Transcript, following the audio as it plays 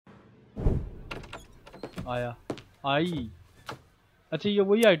आया आई। अच्छा ये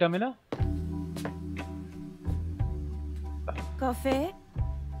वही आइटम है ना? Coffee?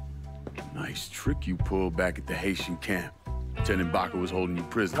 Nice trick you pulled back at the Haitian camp. Lieutenant Baca was holding you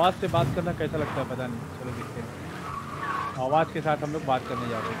prisoner. आवाज से बात करना कैसा लगता है पता नहीं, चलो देखते हैं। आवाज के साथ हम लोग बात करने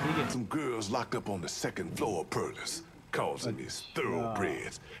जा रहे हैं, ठीक है? Some girls locked up on the second floor of Perlis, causing these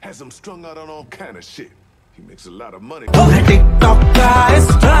thoroughbreds. Has them strung out on all kind of shit. He makes a lot of money. TikTok का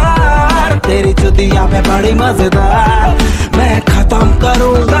स्टार, तेरी चुतिया पे बड़ी मजेदार, मैं खत्म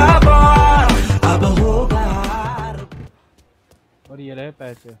करूँगा बार, अब होगा। और ये रहे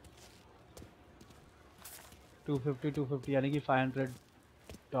पैसे 250 यानी कि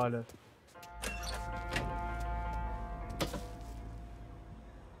 $500।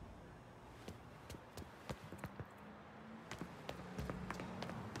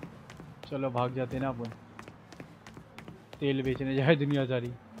 चलो भाग जाते हैं ना अपन, तेल बेचने जाए दुनिया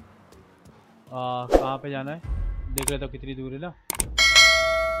सारी। कहाँ पे जाना है देख रहे तो कितनी दूर है ना,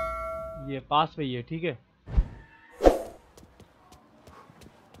 ये पास में ही है, ठीक है।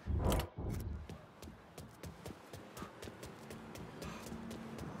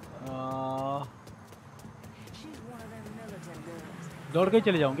 दौड़ के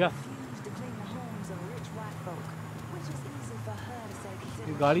चले जाऊँ क्या?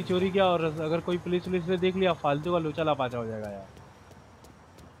 गाड़ी चोरी क्या, और अगर कोई पुलिस ने देख लिया फालतू का लोचा लापाचा हो जाएगा यार।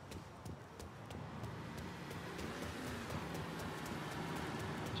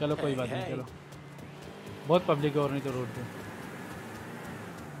 चलो कोई बात नहीं, चलो बहुत पब्लिक है और नहीं तो रोड पे।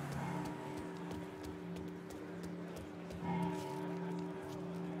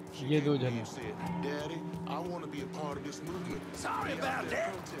 ये दो जने,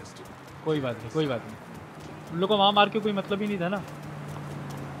 कोई बात नहीं कोई बात नहीं, उन लोग को वहां मार के कोई मतलब ही नहीं था ना।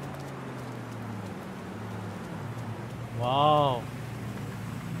 वाह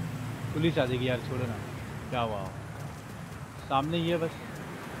पुलिस आ जाएगी यार, छोड़ो ना, क्या वाह सामने ही है बस।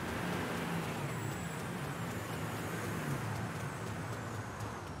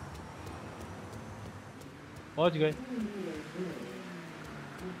 पहुंच गए।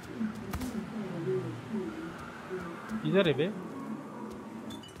 किधर है बे?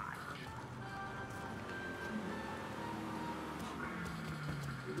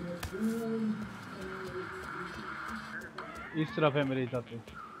 इस तरफ है मेरे हिसाब से,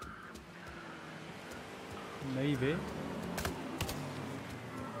 नहीं बे।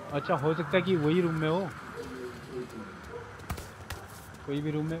 अच्छा हो सकता है कि वही रूम में हो, कोई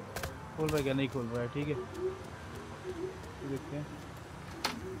भी रूम में खोल रहा है क्या? नहीं खोल रहा है, ठीक है देखते हैं।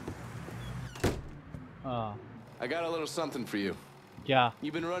 हाँ I got a little something for you. क्या?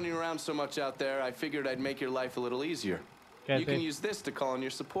 You've been running around so much out there, I figured I'd make your life a little easier. You can use this to call in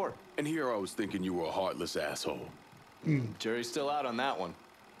your support. And here I was thinking you were a heartless asshole. Jury's still out on that one.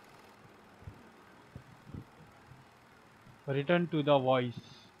 Return to the voice,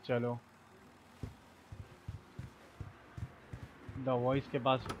 चलो the voice के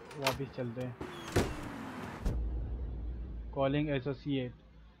पास वापस चलते हैं। Calling associate.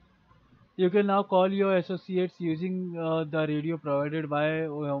 You can now call your associates using the radio provided by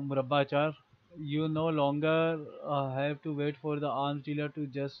Murabba Achar. You no longer have to wait for the arms dealer to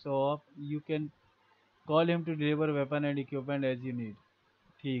just show up. You can call him to deliver weapon and equipment as you need.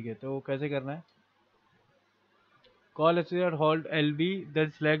 ठीक है, तो कैसे करना है? Call associate, hold LB,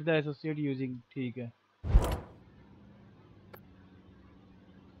 then select the associate using. ठीक है,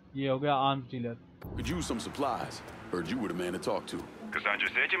 ये हो गया arms dealer. Could use some supplies. Heard you were the man to talk to. Cassandra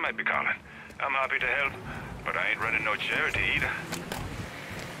said you might be calling. I'm happy to help, but I ain't running no charity either.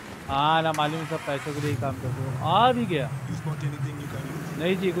 हाँ ना मालूम, सब पैसों के लिए काम करते हो। आ भी गया?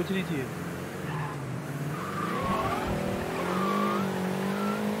 नहीं चाहिए, कुछ नहीं चाहिए।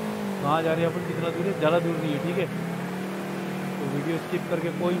 कहाँ जा रहे हैं अपन, कितना दूर है? ज़्यादा दूर नहीं है, ठीक है। तो वीडियो स्किप करके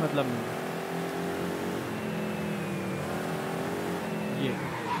कोई मतलब नहीं। ये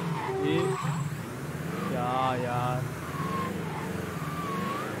क्या यार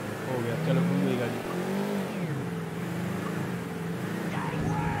हो गया, चलो घूम गई गाड़ी।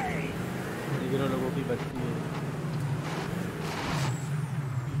 निगरों लोगों की बस्ती है।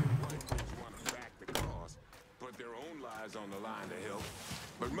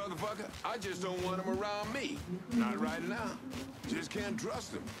 But motherfucker, I just don't want him around me. Not right now. Just can't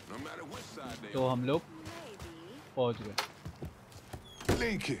trust him, no matter which side they are. तो हम लोग पहुंच गए।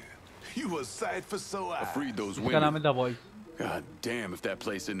 Lincoln, you a sight for sore eyes. I freed those इसका नाम है women. The voice. God damn if that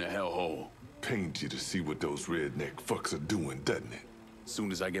place in the hellhole. Pains you to see what those redneck fucks are doing, doesn't it? As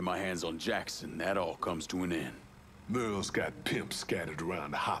soon as I get my hands on Jackson, that all comes to an end. Merle's got pimps scattered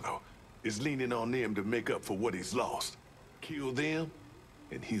around the hollow. Is leaning on them to make up for what he's lost. Kill them,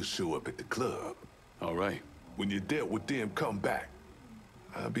 and he'll show up at the club. All right. When you dealt with them, come back.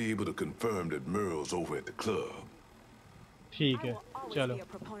 I'll be able to confirm that Merle's over at the club. ठीक है, चलो.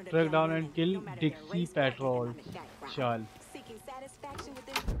 Track down and kill Dixie Patrol. चल.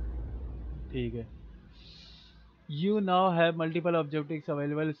 ठीक है. You now have multiple objectives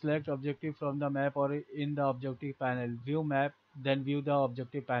available. Select objective from the map or in the objective panel. View map, then view the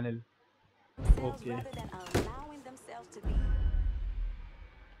objective panel. Okay.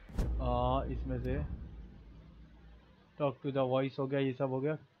 इसमें से talk to the voice हो गया, ये सब हो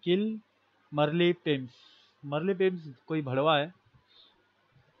गया. किल मर्ली पिम्स. मर्ली पिम्स कोई भड़वा है,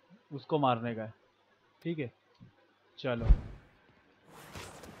 उसको मारने का है. ठीक है, चलो.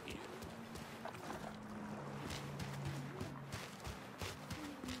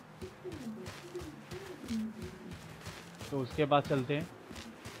 तो उसके बाद चलते हैं.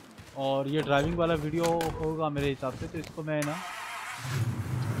 और ये ड्राइविंग वाला वीडियो होगा मेरे हिसाब से, तो इसको मैं ना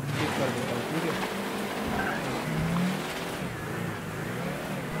स्किप कर देता हूँ. ठीक है.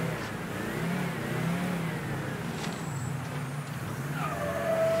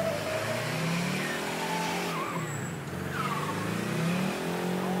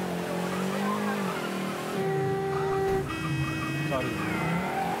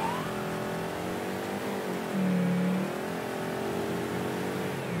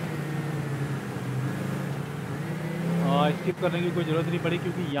 स्किप करने की कोई ज़रूरत नहीं पड़ी,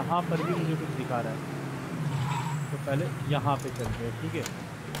 क्योंकि यहाँ पर भी मुझे कुछ दिखा रहा है. तो पहले यहाँ पे चलते हैं. ठीक है.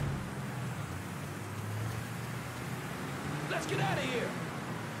 Let's get out of here.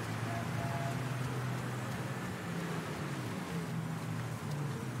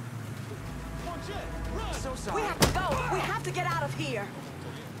 So sorry. We have to go. We have to get out of here.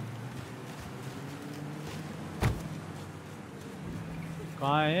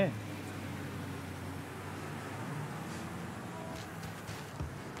 कहाँ है?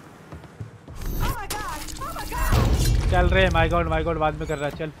 चल रहे. माय गॉड बाद में कर रहा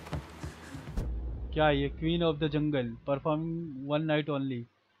है. चल. क्या ये queen of the jungle performing one night only.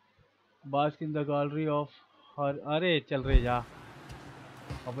 Bask in the gallery of her. अरे चल रहे जा.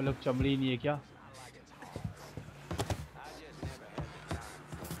 अब लोग चमड़ी नहीं है क्या?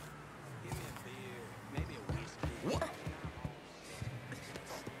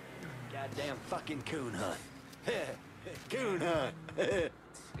 Goddamn fucking coon hunt. Coon hunt.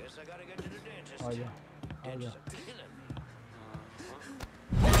 Guess I gotta get to the dentist. आजा.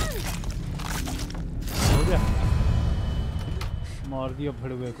 हो गया. मार दिया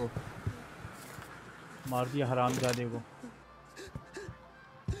भड़वे को. मार दिया हरामजादे को.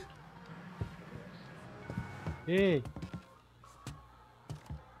 ए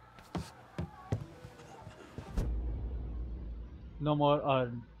no more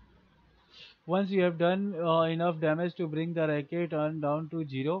earn. Once you have done enough damage to bring the racket earn down to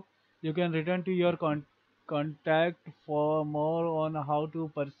 0, you can return to your contact for more on how to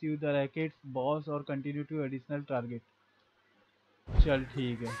pursue the racket's boss or continue to additional target. चल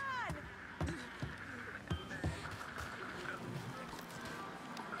ठीक है.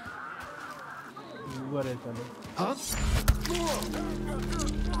 ऊपर है. चलो.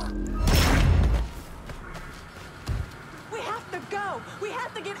 We have to go. We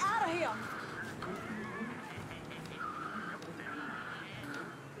have to get out of here.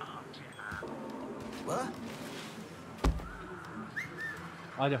 What?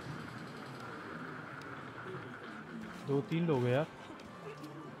 आजा. 2-3 लोग हैं यार.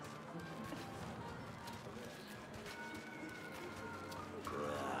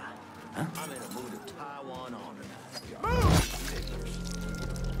 I'm in a mood to tie one on tonight.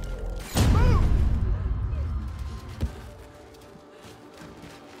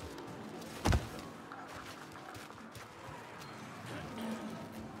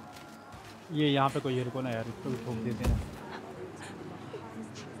 ये यहाँ पे कोई रुको ना यार, इसको भी ठोक देते हैं ना.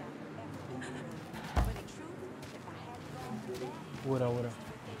 हो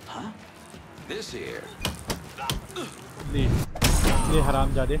रहा. This here. ले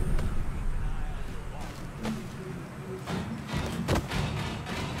हरामजादे.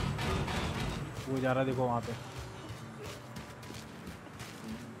 वो जा रहा देखो वहाँ पे.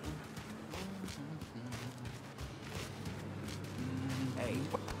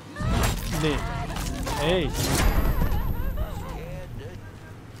 ले. ए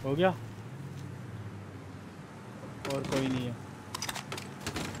हो गया. और कोई नहीं है.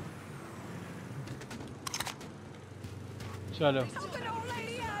 चलो.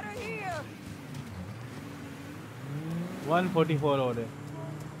 144 और है.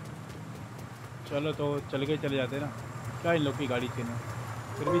 चलो तो चल के चले जाते ना. क्या इन लोग की गाड़ी छीने,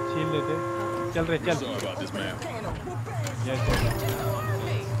 फिर भी छीन लेते. चल रहे. चल.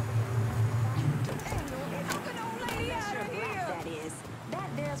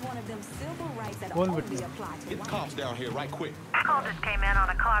 कौन only witness? apply to Get the cops down here right quick. Call just came in on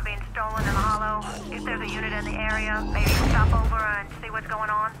a car being stolen in the hollow. If there's a unit in the area, maybe stop over and see what's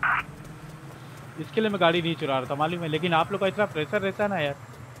going on. इसके लिए मैं गाड़ी नहीं चुरा रहा था मालूम है, लेकिन आप लोग का इतना प्रेशर रहता है ना यार,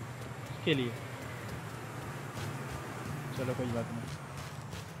 इसके लिए। चलो कोई बात नहीं,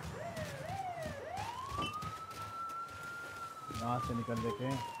 यहाँ से निकल देते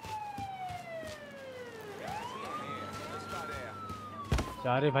हैं।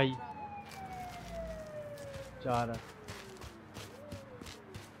 चार है भाई, चार है।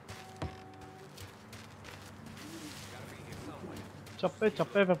 चप्पे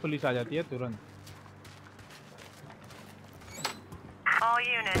चप्पे पे पुलिस आ जाती है तुरंत। All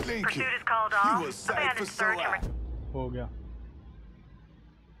units, pursuit is called off. Abandoned search and हो गया।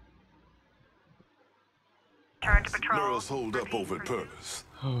 return to patrol. Merle's holed up over at Purvis.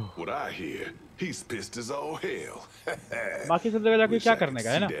 What I hear, he's pissed as all hell. बाकी सब जगह जाके क्या करने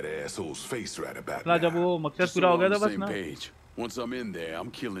का है ना? See that asshole's face right about अपना जब वो मकसद पूरा हो गया था बस ना। Once I'm in there,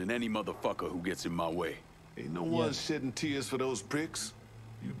 I'm killing any motherfucker who gets in my way. Ain't no one shedding tears for those pricks.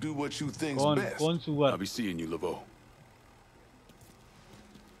 You do what you think's best. कौन सुअर? I'll be seeing you, Laveau.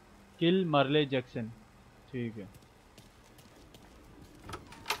 Kill Merle Jackson, ठीक है।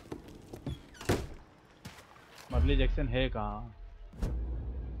 Merle Jackson है कहाँ?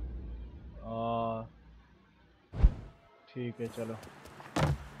 ठीक है चलो।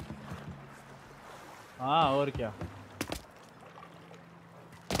 हाँ और क्या?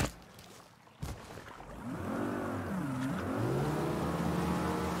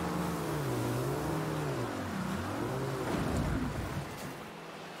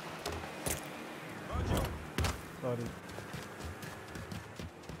 सॉरी,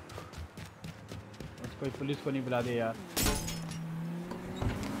 बस कोई पुलिस को नहीं बुला दे यार।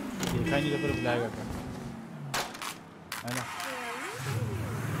 देखा ही नहीं तो फिर बुलाएगा क्या, है ना?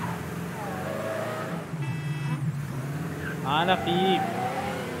 हाँ ना, पीप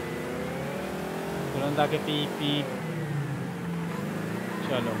तुरंत आके पीप पीप।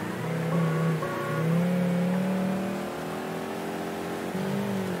 चलो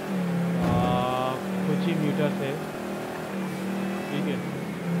कुछ ही मीटर से, ठीक है।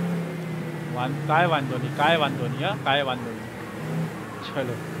 काय वांधो नहीं, काय वांधो नहीं, हाँ काय वांधो नहीं।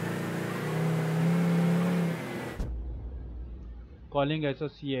 चलो calling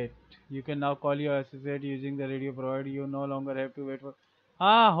associate, you can now call your associate using the radio provided. You no longer have to wait for।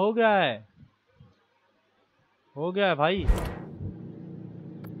 हाँ हो गया है, हो गया है भाई।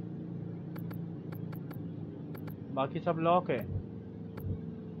 बाकी सब लॉक है।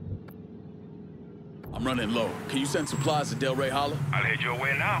 I'm running low. Can you send supplies to Del Rey Holla? I'll head your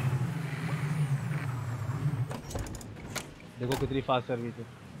way now. देखो कितनी फास्ट सर्विस है,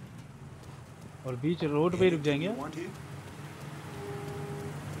 और बीच रोड पे ही रुक जाएंगे।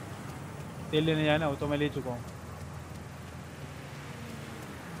 तेल लेने जाए ना, वो तो मैं ले चुका हूँ।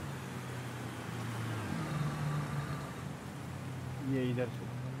 ये इधर से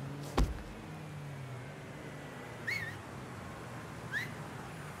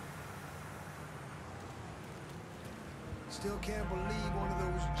Still can't believe one of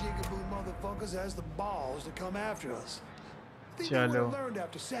those jigaboo motherfuckers has the balls to come after us. Think they would have learned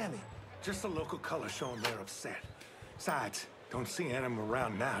after Sammy. Just the local color showing they're upset. Besides, don't see any of them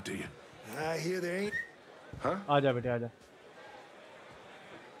around now, do you? I hear there ain't. Huh? आजा बेटे आजा।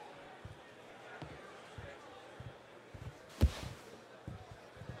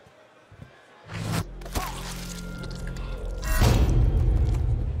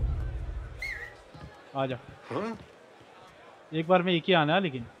 आजा। Huh? एक बार में एक ही आना है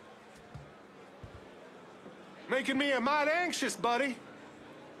लेकिन। Making me a mite anxious, buddy.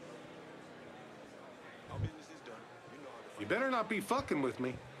 You better not be fucking with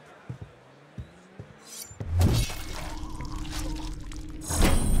me.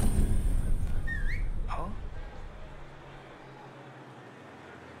 Huh?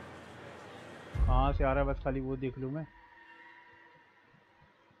 कहाँ से आ रहा है, बस खाली वो देख लूँ मैं।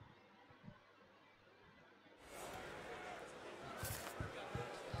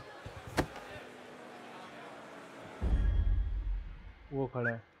 वो खड़ा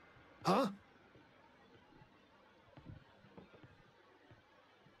है। Huh?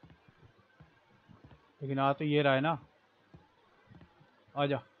 लेकिन आ तो ये रहा है ना।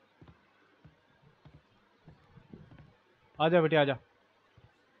 आजा आजा बेटे आजा।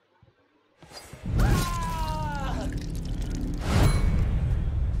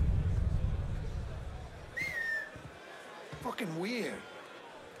 Fucking weird.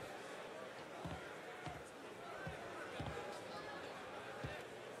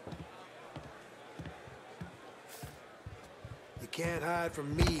 You can't hide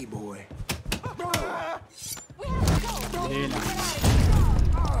from me, boy. लेना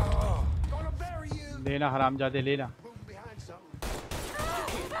लेना हरामजादे लेना।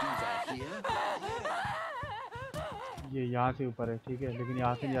 ये यहाँ से ऊपर है ठीक है, लेकिन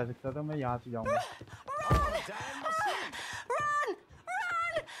यहाँ से नहीं जा सकता था मैं, यहाँ से जाऊंगा।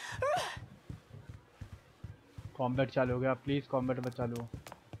 कॉम्बैट चालू हो गया, प्लीज कॉम्बैट मत चालू हो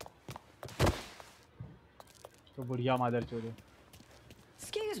तो बुढ़िया मादर चोदे।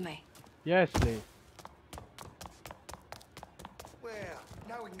 Excuse me. Yes please.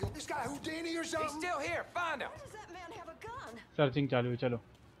 Now we can go. This guy Houdini or something? He's still here. Find him. Why does that man have a gun? Searching चालू है, चलो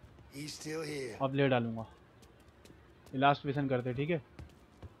He's still here. अब ले डालूंगा। ये लास्ट मिशन करते ठीक है।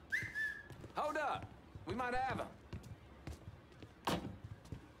 Hold up. We might have him.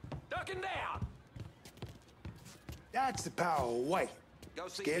 Ducking down. That's the power of white. Go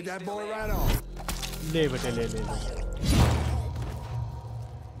see Scared if he's that still boy there. right off. ले बेटे ले ले ले।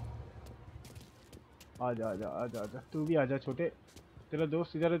 आजा आजा आजा आजा, तू भी आजा छोटे, तेरा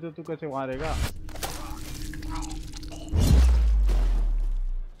दोस्त इधर है तो तू कैसे वहाँ रहेगा।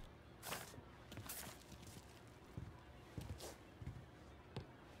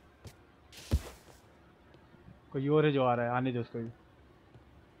 कोई और है जो आ रहा है, आने दो उसको भी।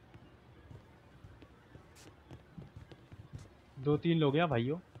 2-3 लोग हैं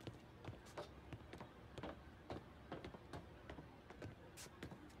भाइयों।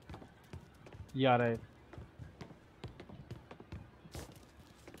 ये आ रहा है।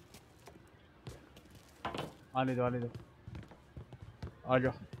 आने दो आने दो,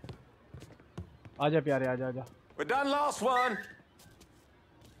 आजा आजा प्यारे आजा आजा। We done lost one.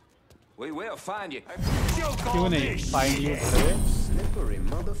 We will find you. क्यों नहीं find you, Slippery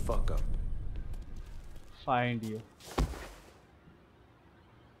motherfucker. Find you.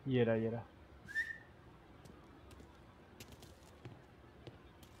 ये रहा ये रहा,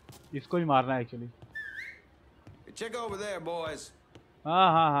 इसको ही मारना है actually. Check over there, boys.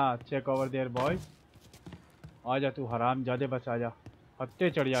 हाँ हाँ हाँ, चेक ओवर देयर बॉयज। आजा तू हराम जादे, बस आजा, हत्ते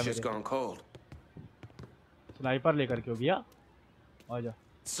चढ़ जा Shit's मेरे। gone cold. स्नाइपर लेकर क्यों गया, आजा।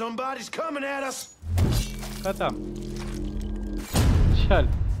 Somebody's coming at us. खत्म, चल।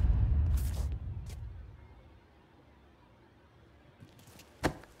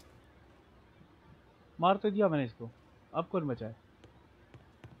 मार तो दिया मैंने इसको, अब कौन बचा है।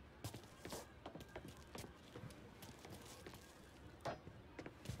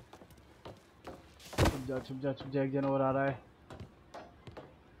 छुप जा, एक जन और आ रहा है।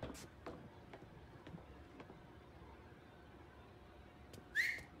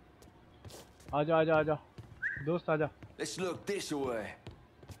 आजा आजा आजा दोस्त आजा। Let's look this way.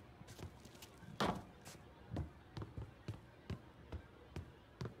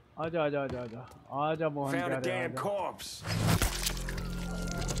 आजा आजा आजा आजा आजा मोहन Found a प्यारे damn आजा। corpse.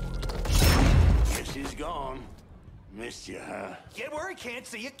 Guess he's gone. Missed you, huh? Get where he can't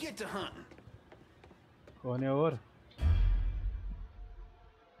see you. Get to hunting. कौन है और?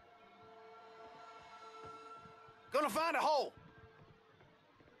 Gonna find a hole.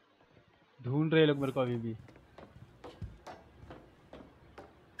 ढूंढ रहे लोग मेरे को अभी भी।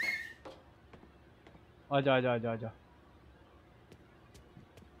 आजा आजा आजा आजा।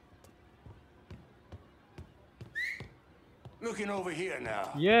 Looking over here now.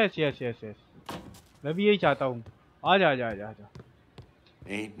 Yes yes yes yes, मैं भी यही चाहता हूँ। आजा आजा आजा आजा।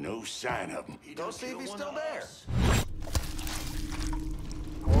 Ain't no sign of him. Go see if he's still there.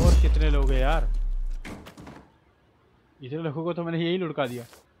 और कितने लोग हैं यार, इतने लोगों को तो मैंने यही लुढ़का दिया।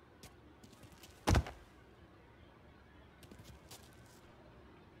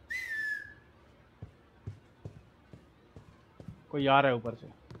 कोई आ रहा है ऊपर से।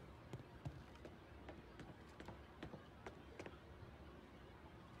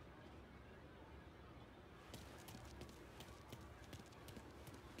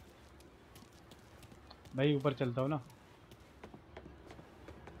 भाई ऊपर चलता हूँ ना।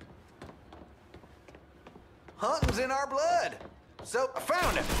 Hunting's in our blood. So I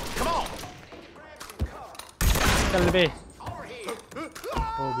found him. Come on. चल बे,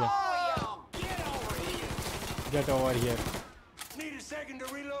 हो गया। Get over here. Need a second to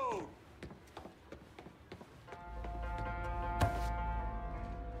reload.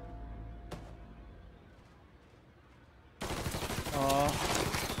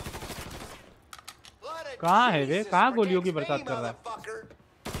 कहाँ है वे, कहाँ गोलियों की बरसात कर रहा है।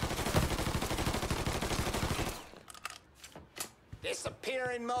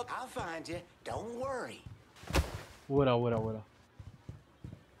 Disappearing mother. I'll find you. Don't worry. वो रहा।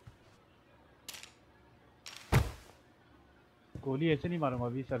 गोली ऐसे नहीं मारूंगा,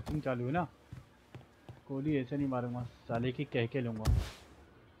 अभी सर्चिंग चालू है ना। गोली ऐसे नहीं मारूंगा, साले की कह के लूंगा।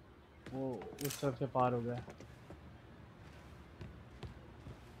 वो उस तरफ से पार हो गया।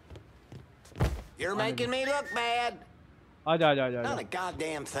 You're making me look bad. आजा आजा आजा Not a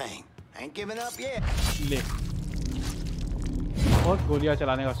goddamn thing. Ain't giving up yet. ले, बहुत गोलियां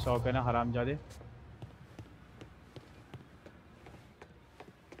चलाने का शौक है ना हरामजादे।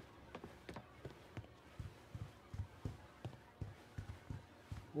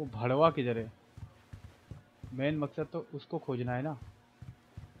 वो भड़वा किधर है? मेन मकसद तो उसको खोजना है ना।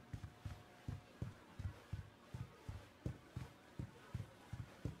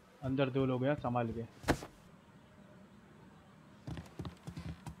 अंदर 2 लोग हैं, संभाल के।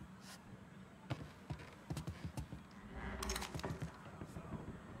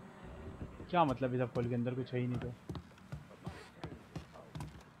 क्या मतलब इधर फॉल के अंदर कुछ है ही नहीं तो।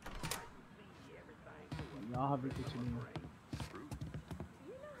 यहाँ भी कुछ नहीं है।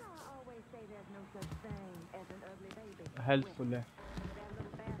 हेल्पफुल है।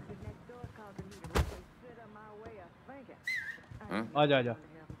 आजा आजा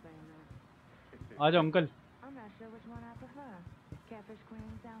आजा अंकल।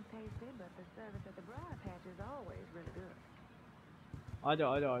 आजा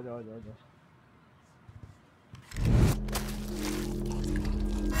आजा आजा आजा आजा।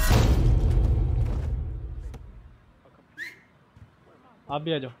 आप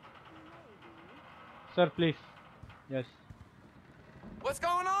भी आ जाओ sir please. Yes. What's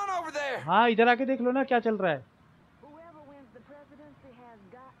going on over there? हाँ इधर आके देख लो ना क्या चल रहा है।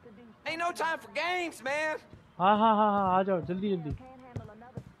 Ain't no time for games, man. हाँ हाँ हाँ हाँ आ जाओ जल्दी जल्दी।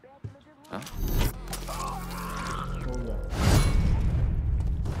 हो गया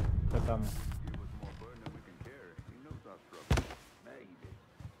खत्म।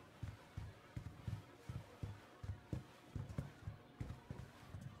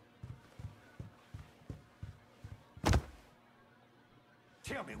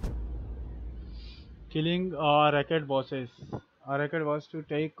 Tell me. Killing racket bosses. A racket boss to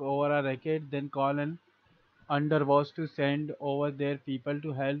take over a racket, then call an underboss to send over their people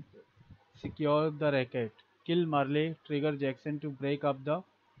to help secure the racket. Kill Marley, trigger Jackson to break up the.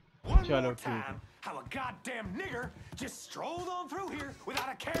 One Chalo, more ठीक है। time, how a goddamn nigger just strolled on through here without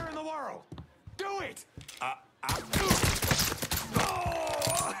a care in the world. Do it.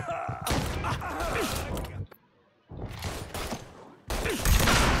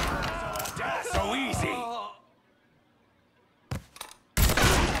 So easy.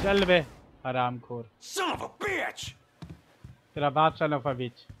 चल बे हरामखोर। Son of a bitch. तेरा बाप son of a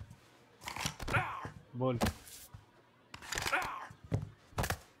bitch। बोल।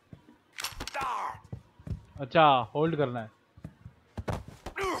 अच्छा hold करना है।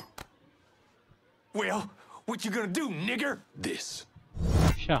 Well, what you gonna do, nigger? This.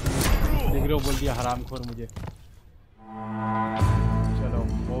 अच्छा निगरो बोल दिया हरामखोर मुझे। चलो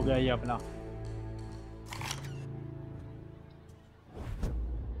हो गया ये अपना।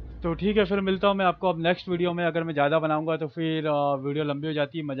 तो ठीक है फिर मिलता हूँ मैं आपको अब नेक्स्ट वीडियो में। अगर मैं ज़्यादा बनाऊंगा तो फिर वीडियो लंबी हो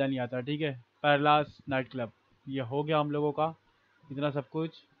जाती है, मज़ा नहीं आता। ठीक है पैरलास नाइट क्लब ये हो गया हम लोगों का इतना सब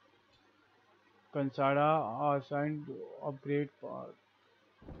कुछ। कंसाड़ा असाइंड अपग्रेड पार्ट।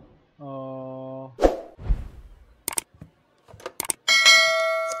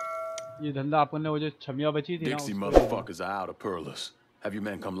 ये धंधा अपन ने वो जो छमिया बची थी ना Dixie उसको motherfuckers are out of Perlas. Have your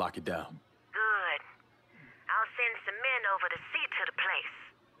men come lock it down. Good. I'll send some men over to see to the place.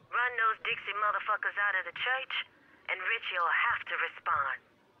 Run those Dixie motherfuckers out of the church, and Richie'll have to respond.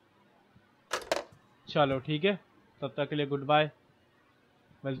 चलो ठीक है तब तक के लिए good bye.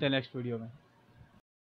 मिलते हैं next video में।